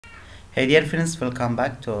Hey dear friends, welcome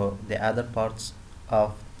back to the other parts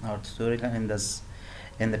of our tutorial. In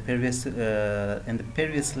the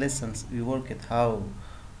previous lessons, we worked how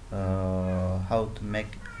to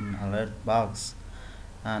make an alert box,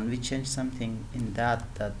 and we changed something in that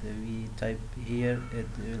we type here. It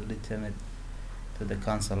will return it to the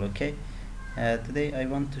console. Okay. Today I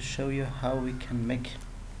want to show you how we can make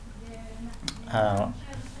a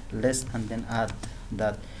list and then add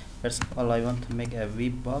that. First of all, I want to make a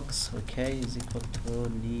VBox. Okay, is equal to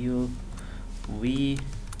new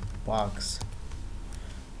VBox.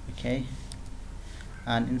 Okay,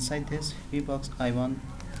 and inside this VBox I want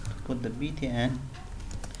to put the btn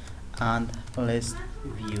and list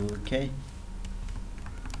view. Okay,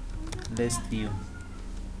 list view.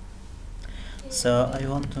 So I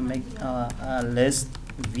want to make a list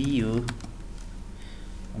view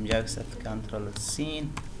from JavaFX control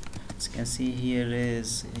scene. As you can see here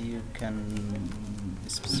is you can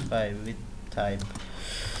specify with type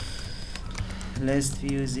list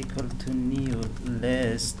view is equal to new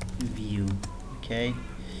list view. Okay,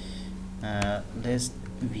 list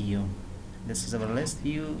view. This is our list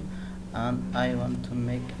view, and I want to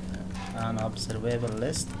make an observable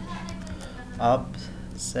list.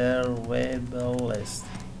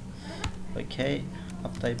 Okay,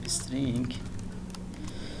 of type string.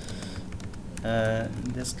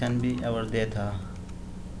 This can be our data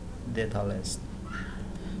list.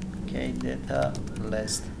 Okay, data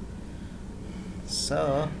list.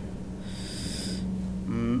 So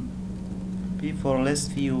before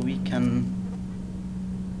list view we can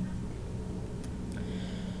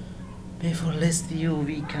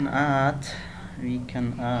add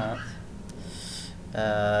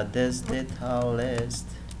this data list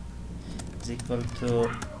is equal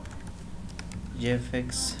to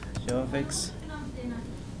JavaFX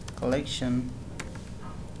collection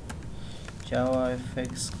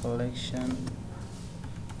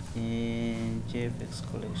in JavaFX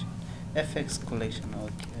collection FX collection.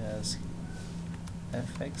 Okay, yes,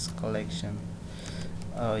 FX collection.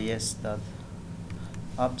 Oh yes, that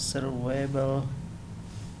observable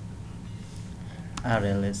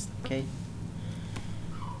array list. Okay,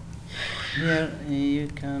 here you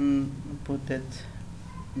can put it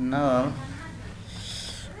null,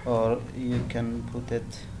 or you can put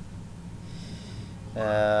it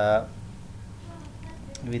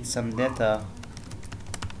with some data.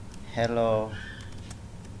 Hello,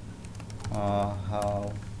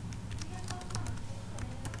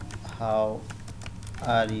 how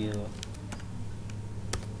are you?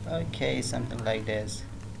 Okay, something like this.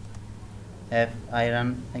 If I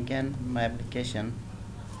run again my application,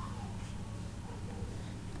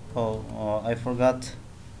 I forgot,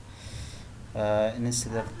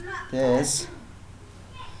 instead of this,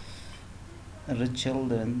 the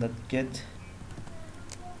children that get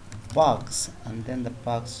box, and then the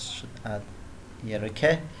box should add here.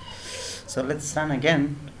 Okay, so let's run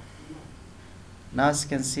again. Now as you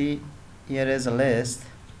can see, here is a list,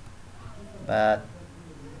 but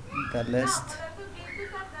the list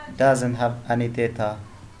doesn't have any data,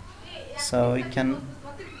 so we can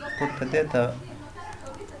put the data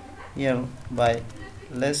here by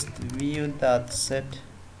list view dot set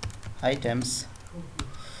items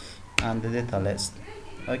and the data list.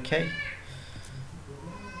 Okay,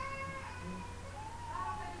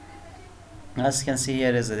 as you can see,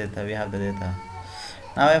 here is the data. We have the data.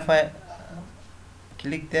 Now if I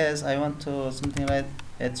click this, I want to something like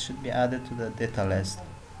it should be added to the data list.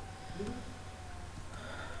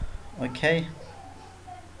 Okay,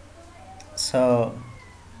 so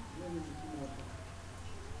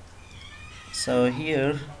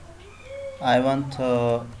here I want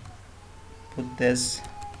to put this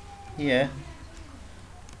here.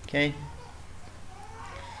 Okay,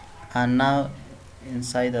 and now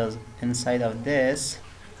inside of this,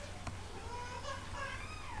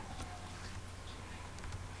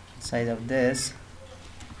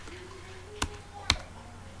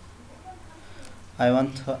 I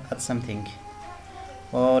want to add something.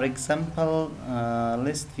 For example,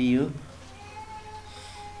 list view.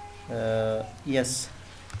 Yes,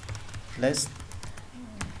 list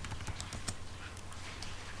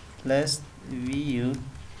view.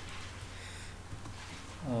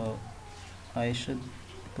 I should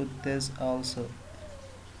put this also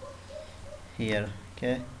here.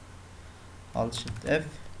 Okay, Alt Shift F.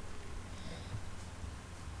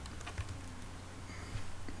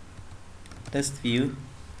 List view.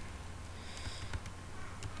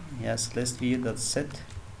 Yes, list view dot set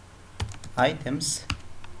items.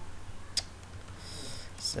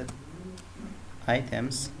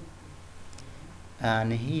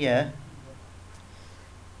 And here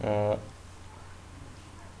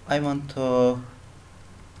I want to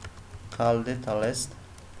call data list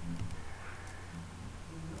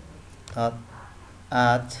dot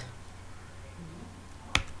add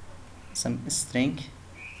some string,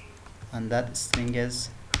 and that string is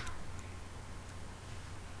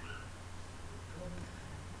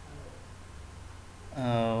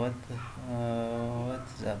what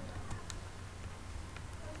is up?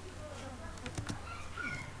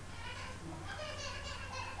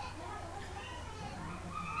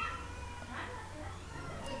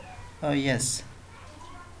 Oh yes,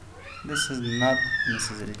 this is not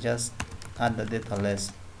necessary, just add the data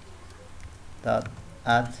list dot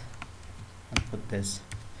add and put this.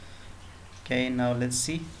 Okay, now let's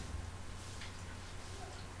see.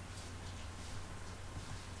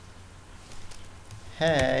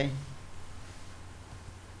 Hey,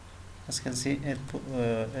 as you can see, it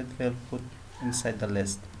will put inside the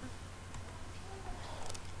list.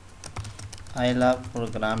 I love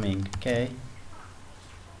programming. Okay.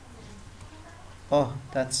 Oh,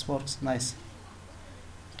 that works nice.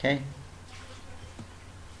 Okay.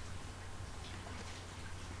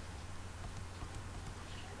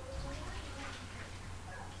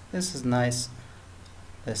 This is nice.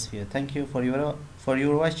 This view. Thank you for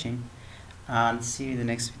your watching, and see you in the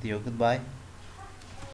next video. Goodbye.